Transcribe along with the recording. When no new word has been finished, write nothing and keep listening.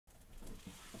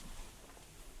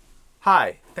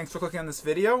Hi, thanks for clicking on this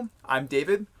video. I'm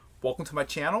David. Welcome to my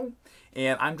channel,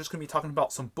 and I'm just going to be talking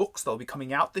about some books that will be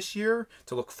coming out this year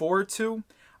to look forward to.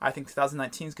 I think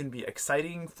 2019 is going to be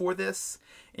exciting for this,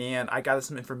 and I gathered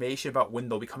some information about when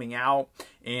they'll be coming out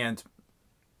and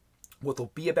what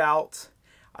they'll be about.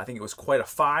 I think it was quite a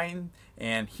find,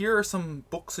 and here are some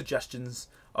book suggestions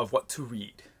of what to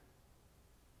read.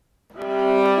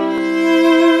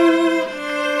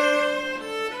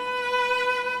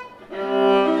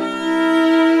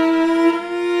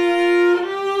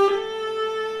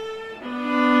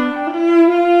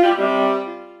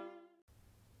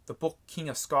 The book King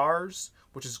of Scars,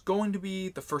 which is going to be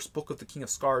the first book of the King of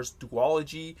Scars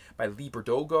Duology by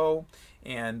Bardugo,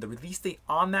 and the release date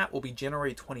on that will be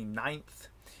January 29th.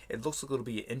 It looks like it'll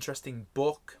be an interesting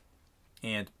book,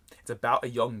 and it's about a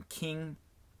young king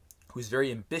who's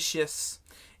very ambitious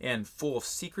and full of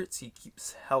secrets he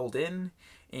keeps held in,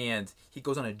 and he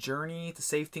goes on a journey to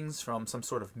save things from some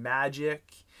sort of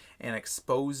magic and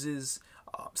exposes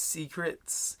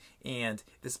secrets. And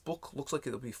this book looks like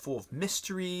it'll be full of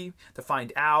mystery to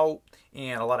find out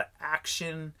and a lot of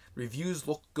action. Reviews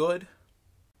look good.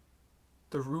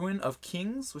 The Ruin of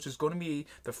Kings, which is going to be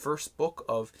the first book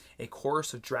of A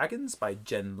Chorus of Dragons by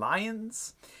Jenn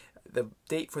Lyons. The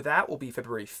date for that will be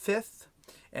February 5th.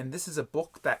 And this is a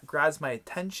book that grabs my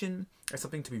attention as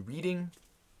something to be reading.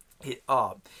 It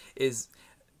is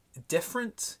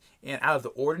different and out of the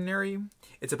ordinary.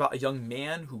 It's about a young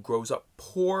man who grows up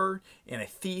poor and a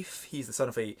thief. He's the son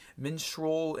of a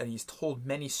minstrel, and he's told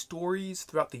many stories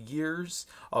throughout the years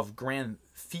of grand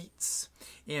feats.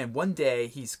 And one day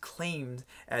he's claimed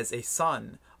as a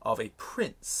son of a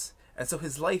prince. And so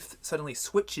his life suddenly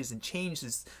switches and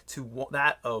changes to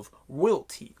that of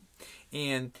royalty.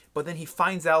 But then he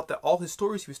finds out that all his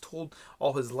stories he was told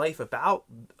all his life about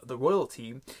the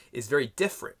royalty is very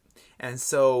different. And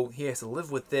so he has to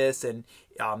live with this, and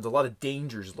there's a lot of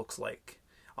dangers, looks like,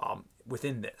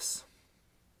 within this.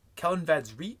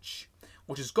 Kellanved's Reach,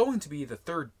 which is going to be the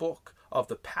third book of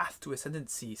the Path to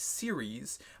Ascendancy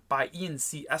series by Ian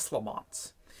C.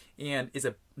 Esslemont, and is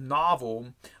a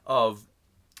novel of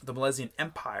the Malazan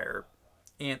Empire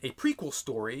and a prequel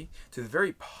story to the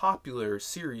very popular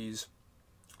series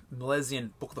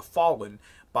Malazan Book of the Fallen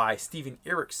by Steven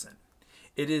Erikson.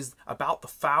 It is about the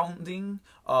founding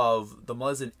of the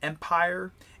Malazan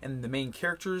Empire and the main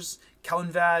characters,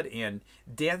 Kellanved and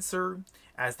Dancer,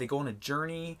 as they go on a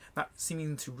journey, not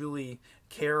seeming to really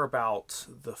care about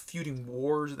the feuding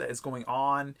wars that is going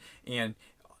on, and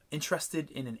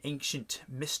interested in an ancient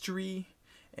mystery,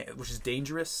 which is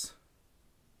dangerous.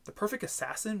 The Perfect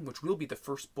Assassin, which will be the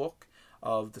first book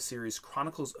of the series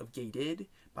Chronicles of Ghadid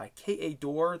by K.A.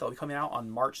 Doore, that will be coming out on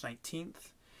March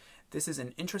 19th. This is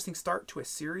an interesting start to a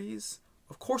series,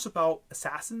 of course about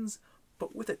assassins,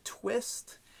 but with a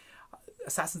twist.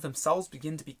 Assassins themselves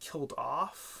begin to be killed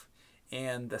off,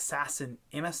 and the assassin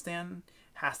Osten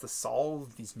has to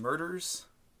solve these murders.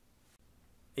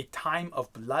 A Time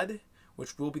of Blood,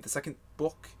 which will be the second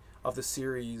book of the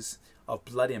series of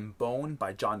Blood and Bone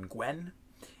by Gwynne,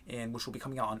 and which will be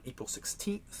coming out on April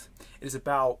 16th. It is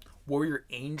about warrior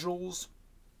angels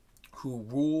who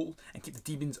rule and keep the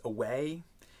demons away.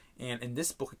 And in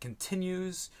this book, it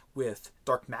continues with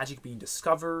dark magic being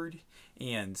discovered,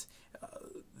 and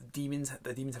the demons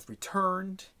have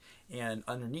returned. And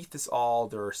underneath this all,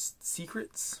 there are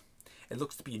secrets. It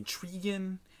looks to be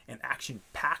intriguing and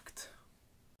action-packed.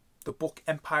 The book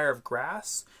Empire of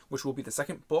Grass, which will be the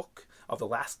second book of The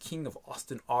Last King of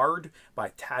Osten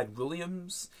by Tad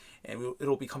Williams, and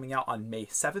it'll be coming out on May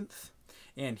 7th.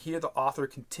 And here the author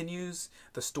continues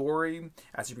the story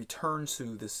as he returns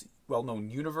to this well-known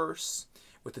universe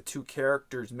with the two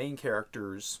main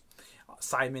characters,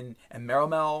 Simon and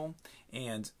Merimel,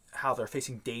 and how they're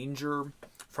facing danger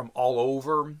from all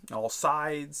over, all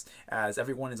sides, as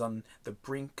everyone is on the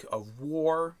brink of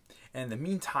war. And in the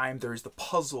meantime, there's the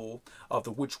puzzle of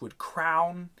the Witchwood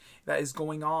crown that is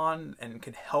going on and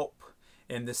can help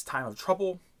in this time of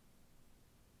trouble.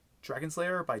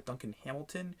 Dragonslayer by Duncan,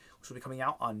 which will be coming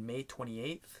out on May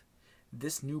 28th.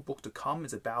 This new book to come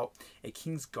is about a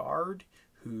king's guard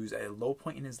who's at a low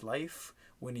point in his life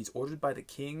when he's ordered by the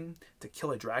king to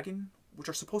kill a dragon, which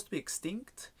are supposed to be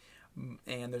extinct.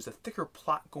 And there's a thicker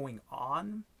plot going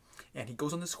on, and he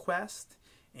goes on this quest,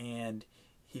 and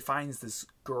he finds this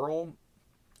girl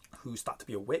who's thought to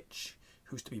be a witch,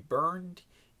 who's to be burned,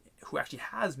 who actually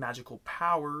has magical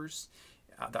powers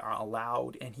that are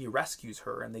allowed, and he rescues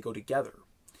her, and they go together.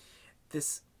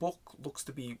 This book looks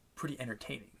to be pretty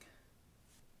entertaining.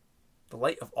 The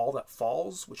Light of All That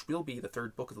Falls, which will be the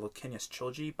third book of the Licanius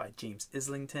Trilogy by James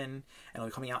Islington, and it'll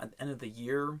be coming out at the end of the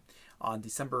year on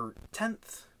December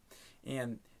 10th.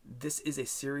 And this is a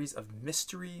series of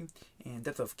mystery and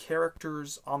depth of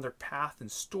characters on their path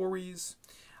and stories,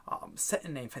 set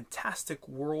in a fantastic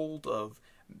world of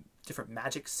different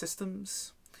magic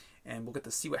systems. And we'll get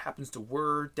to see what happens to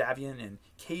Wyrd, Davian, and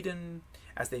Caden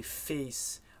as they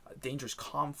face dangerous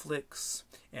conflicts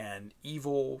and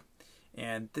evil.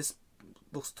 And this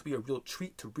looks to be a real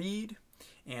treat to read,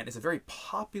 and is a very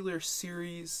popular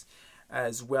series,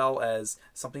 as well as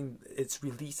something its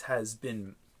release has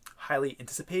been highly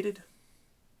anticipated.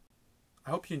 I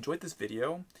hope you enjoyed this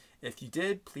video. If you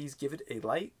did, please give it a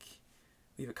like,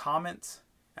 leave a comment,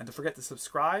 and don't forget to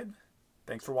subscribe.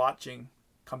 Thanks for watching.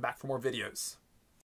 Come back for more videos.